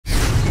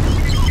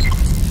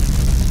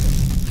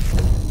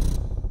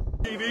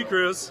FabTV,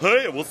 Chris.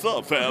 Hey, what's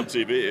up,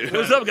 FabTV?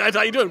 What's up, guys?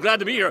 How you doing? Glad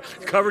to be here.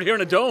 Covered here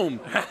in a dome.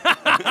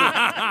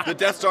 The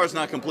Death Star's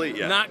not complete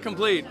yet. Not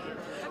complete.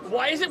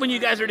 Why is it when you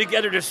guys are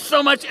together, there's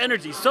so much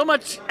energy, so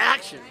much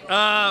action?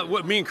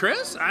 What, me and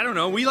Chris? I don't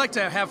know. We like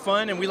to have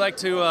fun, and we like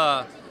to,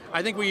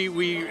 I think we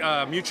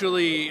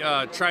mutually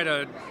try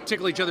to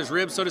tickle each other's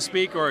ribs, so to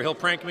speak, or he'll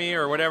prank me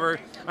or whatever.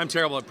 I'm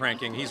terrible at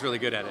pranking. He's really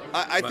good at it.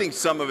 I think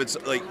some of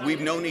it's, like,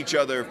 we've known each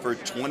other for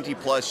 20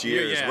 plus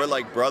years. Yeah. We're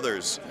like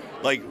brothers.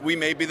 Like, we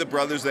may be the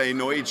brothers that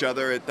annoy each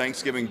other at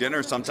Thanksgiving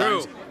dinner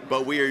sometimes, True.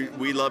 but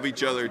we love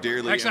each other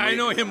dearly. Actually, I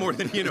know him more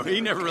than you know.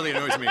 He never really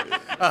annoys me.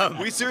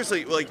 We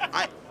seriously, like,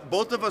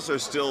 both of us are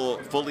still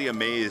fully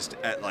amazed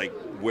at, like,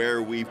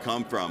 where we've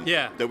come from.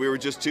 Yeah. That we were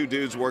just two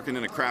dudes working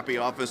in a crappy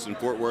office in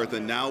Fort Worth,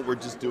 and now we're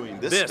just doing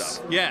this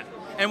stuff. Yeah.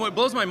 And what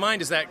blows my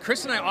mind is that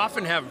Chris and I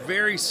often have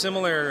very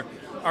similar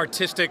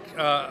artistic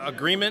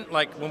agreement,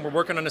 like when we're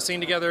working on a scene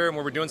together and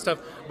when we're doing stuff,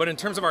 but in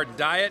terms of our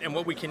diet and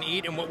what we can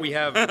eat and what we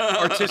have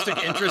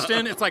artistic interest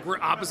in, it's like we're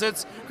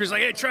opposites. Chris is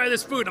like, hey, try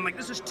this food. I'm like,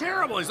 this is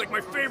terrible. He's like, my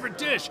favorite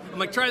dish. I'm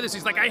like, try this.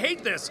 He's like, I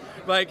hate this.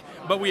 Like,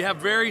 but we have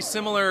very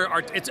similar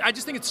I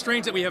just think it's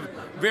strange that we have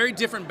very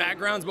different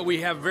backgrounds, but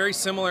we have very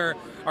similar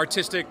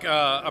artistic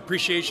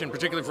appreciation,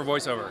 particularly for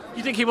voiceover.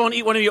 You think he won't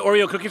eat one of your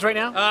Oreo cookies right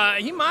now?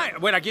 He might.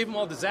 Wait, I gave him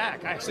all to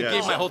Zach. I actually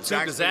gave my whole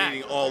tube to Zach.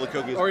 Eating all the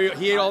cookies.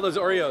 He ate all those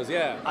Oreos,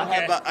 yeah.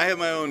 I have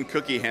my own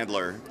cookie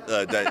handler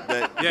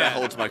that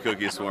holds my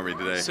cookies for me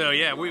today. So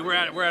yeah, we're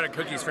out of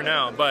cookies for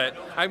now. But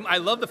I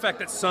love the fact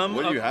that some.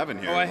 What do you have in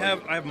here? Oh, I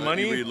have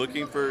money. Are you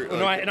looking for?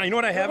 No, you know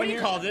what I have in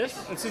here? What do you call this?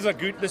 This is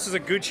a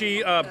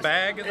Gucci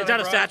bag. Is that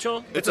a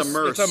satchel? It's a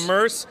merce. It's a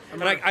merce,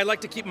 and I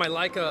like to keep my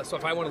Leica. So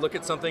if I want to look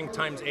at something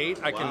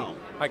 ×8,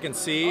 I can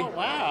see. Oh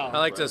wow! I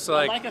like to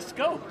like a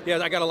scope. Yeah,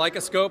 I got a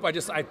Leica scope.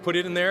 I put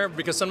it in there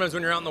because sometimes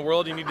when you're out in the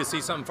world, you need to see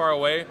something far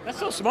away. That's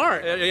so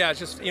smart. Yeah, it's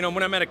just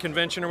when I'm at a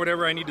convention or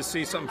whatever, I need to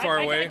see something far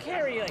away. I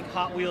carry like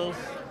Hot Wheels.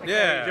 I Yeah.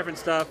 carry different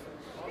stuff.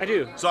 I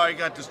do. Sorry, I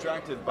got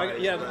distracted by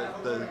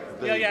the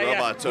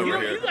robots over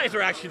here. You guys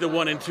are actually the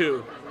 1 and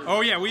 2. Oh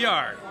yeah, we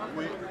are.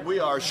 We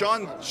are.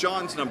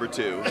 Sean's number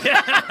 2.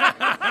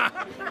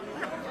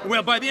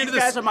 Well, by the end of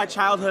this, These guys are my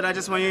childhood. I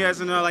just want you guys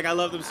to know, like, I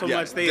love them so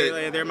much.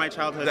 They're my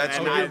childhood. That's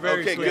and okay.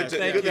 very sweet.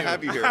 Good to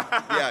have you here.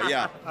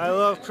 Yeah. I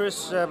love Chris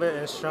Sabat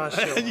and Sean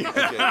Show.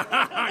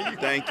 Okay.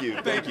 Thank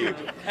you.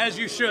 As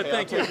you should. Hey,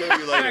 Thank I'll you. take care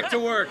of you later. Back to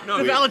work. No,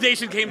 The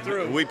validation came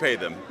through. We pay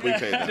them. no,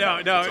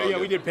 It's all we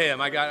good. did pay him.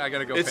 I got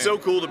to go. It's pay so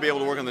him. cool to be able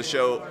to work on the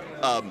show.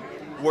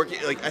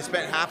 Working, like, I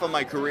spent half of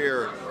my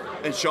career,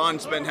 and Sean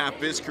spent half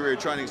his career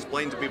trying to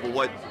explain to people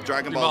what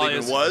Dragon Ball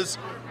even was.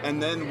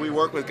 And then we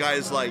work with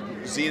guys like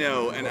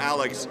Zeno and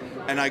Alex,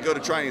 and I go to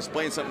try and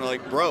explain something,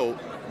 like, bro,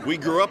 we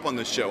grew up on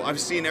this show.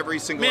 I've seen every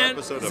single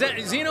episode of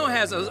it. Zeno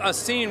has a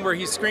scene where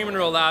he's screaming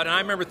real loud, and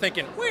I remember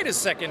thinking, wait a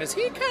second, is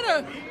he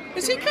kind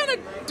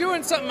of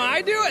doing something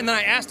I do? And then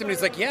I asked him, and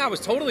he's like, yeah, I was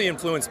totally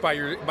influenced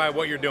by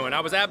what you're doing.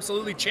 I was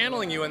absolutely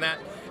channeling you in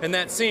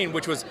that scene,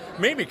 which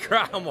made me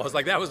cry almost.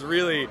 Like, that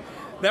really,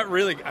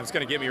 I was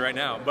going to get me right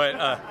now,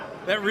 but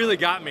that really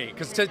got me.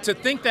 Because to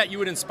think that you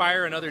would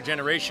inspire another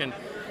generation,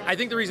 I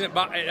think the reason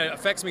it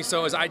affects me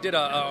so is I did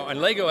a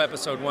Lego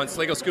episode once,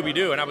 Lego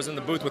Scooby-Doo, and I was in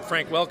the booth with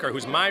Frank Welker,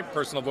 who's my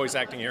personal voice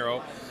acting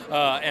hero,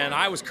 and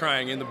I was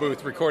crying in the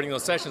booth recording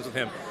those sessions with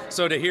him.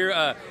 So to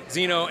hear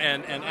Zeno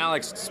and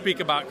Alex speak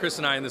about Chris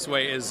and I in this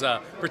way is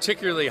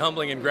particularly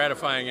humbling and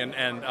gratifying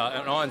and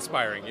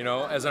awe-inspiring,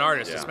 as an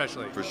artist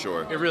especially. For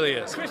sure. It really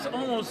is. Chris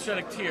almost shed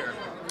a tear.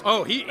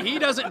 Oh, he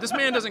doesn't. This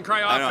man doesn't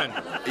cry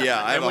often.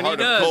 Yeah, I have a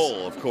heart of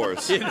coal, of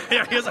course. He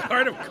has a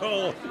heart of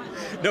coal.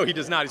 No, he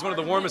does not. He's one of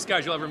the warmest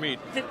guys you'll ever meet.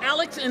 Did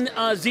Alex and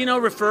Zeno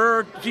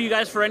refer to you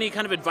guys for any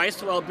kind of advice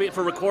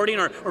for recording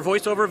or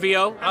voiceover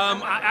VO?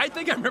 I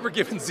think I remember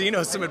giving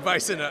Zeno some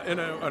advice in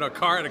a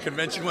car at a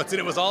convention once, and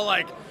it was all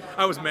like,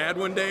 I was mad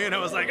one day, and I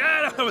was like,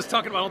 I was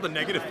talking about all the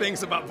negative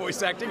things about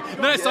voice acting. And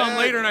then I saw him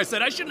later, and I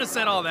said, I shouldn't have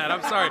said all that.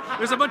 I'm sorry.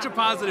 There's a bunch of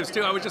positives,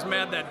 too. I was just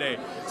mad that day.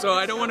 So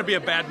I don't want to be a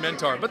bad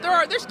mentor. But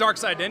there's dark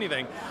side to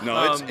anything.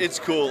 No, it's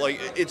cool.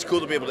 Like, it's cool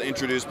to be able to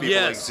introduce people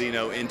like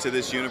Zeno into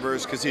this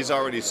universe, because he's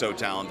already so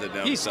talented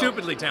now. He's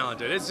stupidly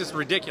talented. It's just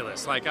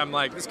ridiculous. Like, I'm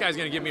like, this guy's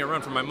going to give me a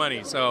run for my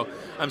money. So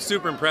I'm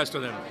super impressed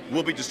with him.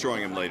 We'll be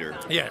destroying him later.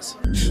 Yes.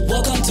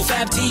 Welcome to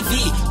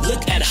FabTV.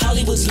 Look at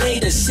Hollywood's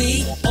latest.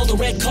 See all the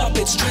red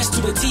carpets dressed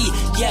to a T.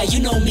 Yeah,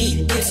 you know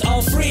me. It's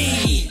all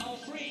free.